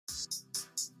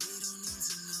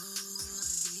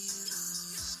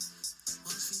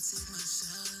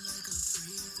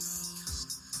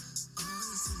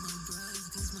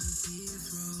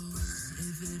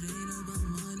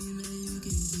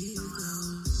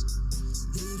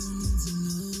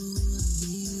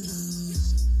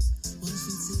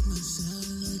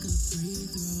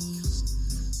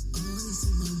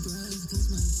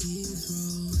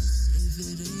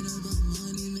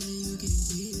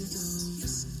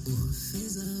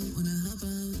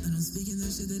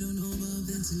they don't know about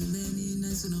been too many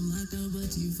nights when I'm locked out,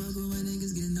 but you fuck with my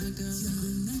niggas get knocked out. You're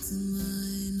the next in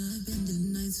line, I've been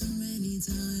denied too many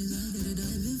times. I gotta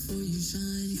die before you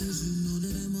shine, cause you know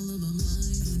that I'm all about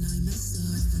mine. And I messed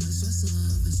up, and I stress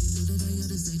up, but you know that I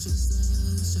gotta stay dressed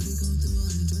up. Shawty come through,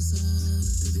 I ain't dress up.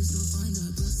 Baby still fine,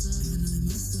 got blessed up. And I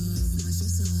messed up, and I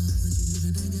stress up, but you know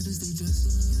that I gotta stay dressed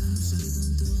up. Shawty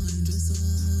come through, I ain't dress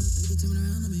up. Baby turn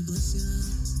around, let me bless ya.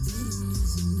 They don't need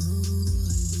to know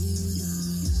I did ya.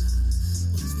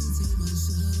 Watch me take my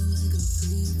shot like a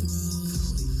free throw.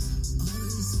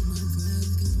 Always see my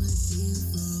breath, cause my teeth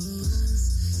flows.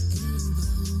 Ain't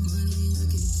about money, I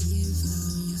can keep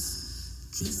those.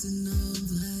 Dressing all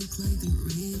black like the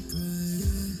Reaper.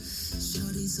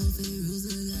 Shawty so rules,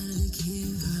 I gotta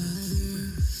keep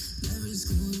her. Never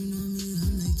screwing on me,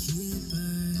 I'm the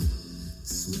keeper.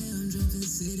 Swear I'm jumping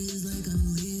cities like I'm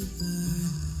Leaper.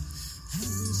 Had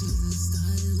to choose the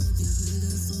style of these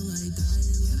niggas so like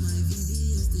die. Let my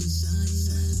VVS to shine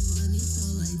and money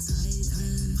so like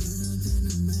Titan. Put up in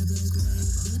a map like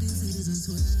grave. All these haters I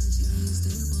swear I changed.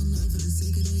 Stay up all night for the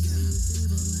sake of the game.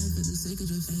 Save all life for the sake of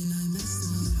the fame. I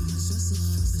messed up, I stress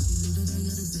up, but you know that I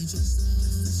gotta stay dressed up.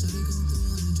 Shawty come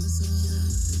through, I ain't dress up.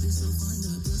 Baby so fine,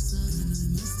 got blessed up. And I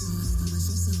messed up, I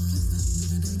stress up, but you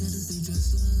know that I gotta stay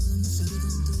dressed up. Shawty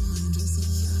come through, I ain't dress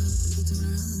up. Baby turn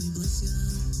around, let me bless ya.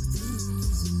 They don't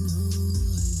need to know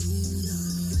I did ya.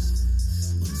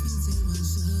 Watch me take my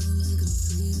shot like a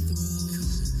free throw.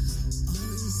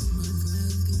 Always see my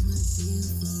breath, cause my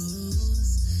teeth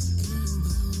flows. Ain't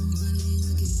about money,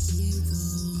 you can keep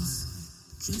those.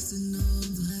 Dressing all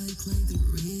black like the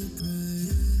Reaper.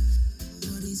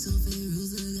 Shawty so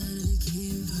rules, I gotta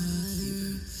keep her.